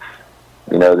that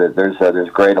that there's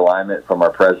great alignment from our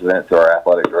president to our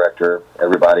athletic director.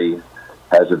 Everybody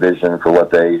has a vision for what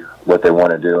they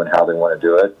want to do and how they want to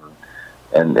do it,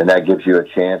 and that gives you a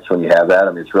chance when you have that.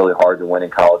 I mean, it's really hard to win in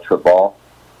college football,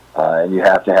 and you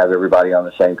have to have everybody on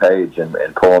the same page and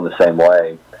pull in the same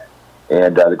way.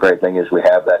 And the great thing is we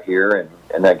have that here,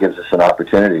 and that gives us an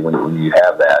opportunity when you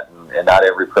have that. And not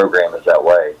every program is that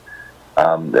way.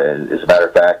 As a matter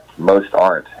of fact, most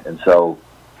aren't, and so.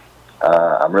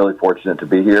 I'm really fortunate to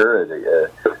be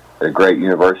here at a great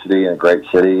university and a great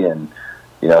city, and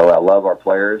I love our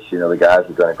players. The guys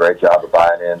have done a great job of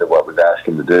buying into what we've asked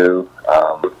them to do.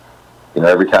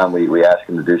 Every time we ask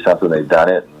them to do something, they've done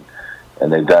it,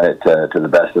 and they've done it to the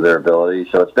best of their ability.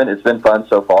 So it's been fun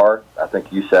so far. I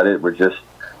think you said it. We're just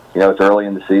it's early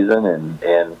in the season,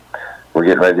 and we're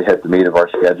getting ready to hit the meat of our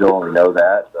schedule, and we know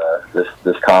that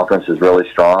this conference is really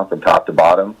strong from top to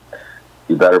bottom.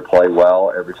 You better play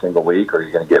well every single week or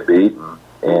you're going to get beat.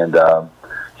 And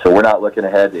so we're not looking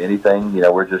ahead to anything.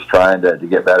 We're just trying to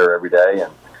get better every day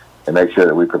and make sure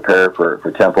that we prepare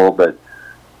for Temple. But,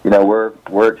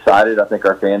 we're excited. I think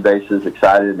our fan base is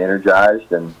excited and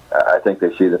energized, and I think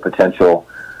they see the potential,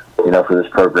 for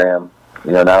this program,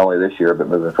 not only this year but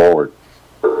moving forward.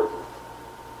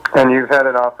 And you've had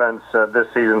an offense this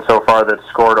season so far that's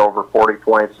scored over 40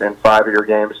 points in 5 of your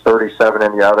games, 37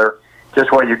 in the other. Just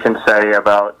what you can say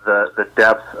about the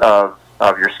depth of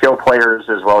your skill players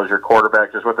as well as your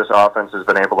quarterback, just what this offense has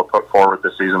been able to put forward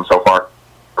this season so far.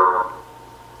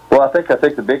 Well, I think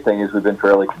the big thing is we've been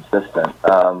fairly consistent.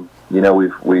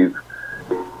 We've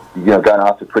gotten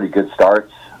off to pretty good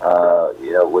starts,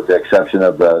 with the exception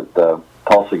of the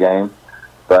Tulsa game,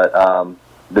 but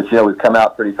we've come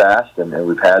out pretty fast and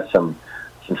we've had some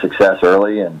success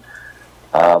early, and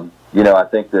I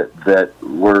think that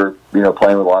we're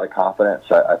playing with a lot of confidence.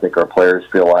 I think our players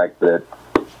feel like that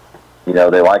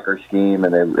they like our scheme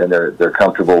and they're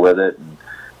comfortable with it.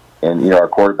 And our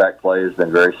quarterback play has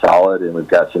been very solid, and we've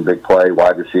got some big play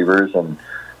wide receivers, and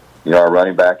our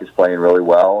running back is playing really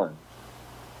well,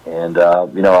 and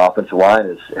our offensive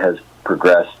line has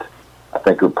progressed. I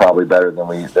think probably better than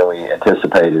we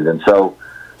anticipated, and so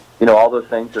all those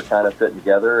things are kind of fitting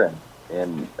together, and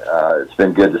it's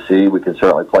been good to see. We can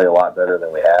certainly play a lot better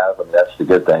than we have, and that's the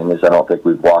good thing. Is I don't think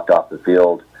we've walked off the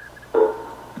field,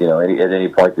 at any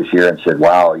point this year and said,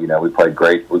 "Wow, we played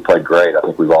great." We played great. I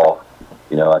think we've all,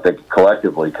 I think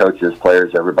collectively, coaches,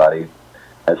 players, everybody,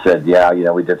 has said, "Yeah,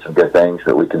 we did some good things,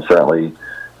 but we can certainly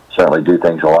do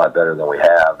things a lot better than we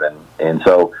have." And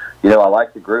so, I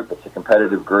like the group. It's a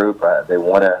competitive group. They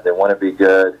want to be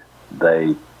good.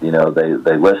 They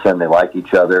listen. They like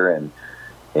each other, and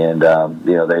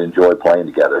they enjoy playing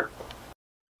together.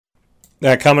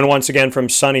 That coming once again from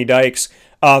Sonny Dykes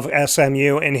of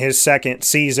SMU in his second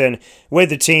season with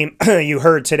the team. You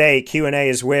heard today Q&A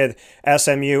is with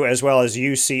SMU as well as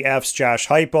UCF's Josh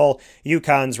Heupel,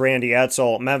 UConn's Randy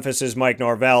Edsall, Memphis's Mike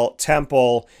Norvell,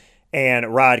 Temple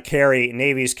and Rod Carey,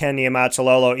 Navy's Ken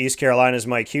Niumatalolo, East Carolina's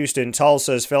Mike Houston,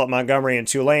 Tulsa's Philip Montgomery, and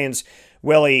Tulane's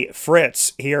Willie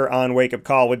Fritz here on Wake Up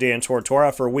Call with Dan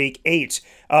Tortora for Week 8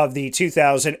 of the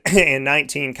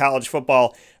 2019 college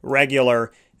football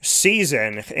regular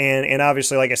season. And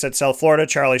obviously, like I said, South Florida,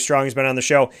 Charlie Strong has been on the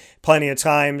show plenty of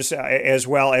times, as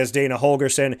well as Dana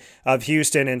Holgerson of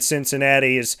Houston, and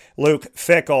Cincinnati's Luke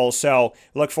Fickell. So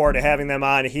look forward to having them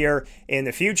on here in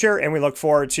the future, and we look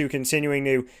forward to continuing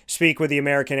to speak with the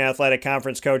American Athletic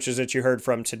Conference coaches that you heard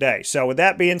from today. So with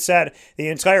that being said, the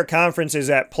entire conference is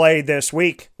at play this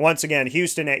week. Once again,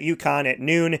 Houston at UConn at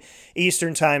noon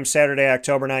Eastern Time, Saturday,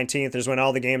 October 19th is when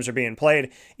all the games are being played.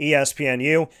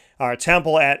 ESPNU.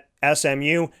 Temple at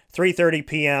SMU, 3:30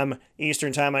 p.m.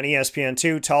 Eastern Time on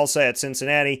ESPN2. Tulsa at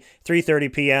Cincinnati,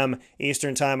 3:30 p.m.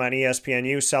 Eastern Time on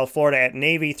ESPNU. South Florida at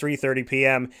Navy, 3:30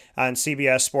 p.m. on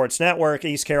CBS Sports Network.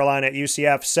 East Carolina at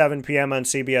UCF, 7 p.m. on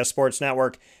CBS Sports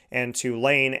Network. And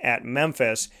Tulane at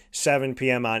Memphis, 7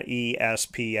 p.m. on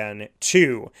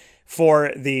ESPN2.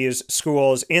 For these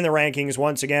schools in the rankings,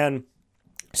 once again,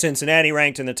 Cincinnati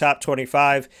ranked in the top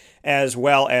 25, as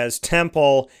well as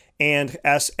Temple and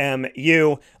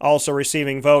SMU. Also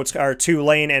receiving votes are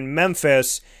Tulane and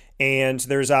Memphis, and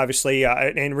there's obviously,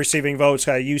 in receiving votes,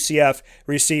 UCF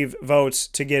receive votes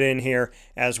to get in here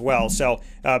as well. So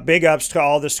big ups to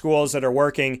all the schools that are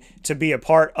working to be a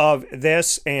part of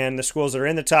this, and the schools that are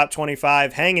in the top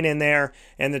 25 hanging in there,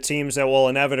 and the teams that will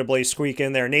inevitably squeak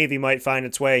in there. Navy might find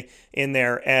its way in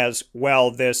there as well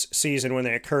this season when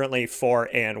they're currently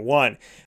 4-1.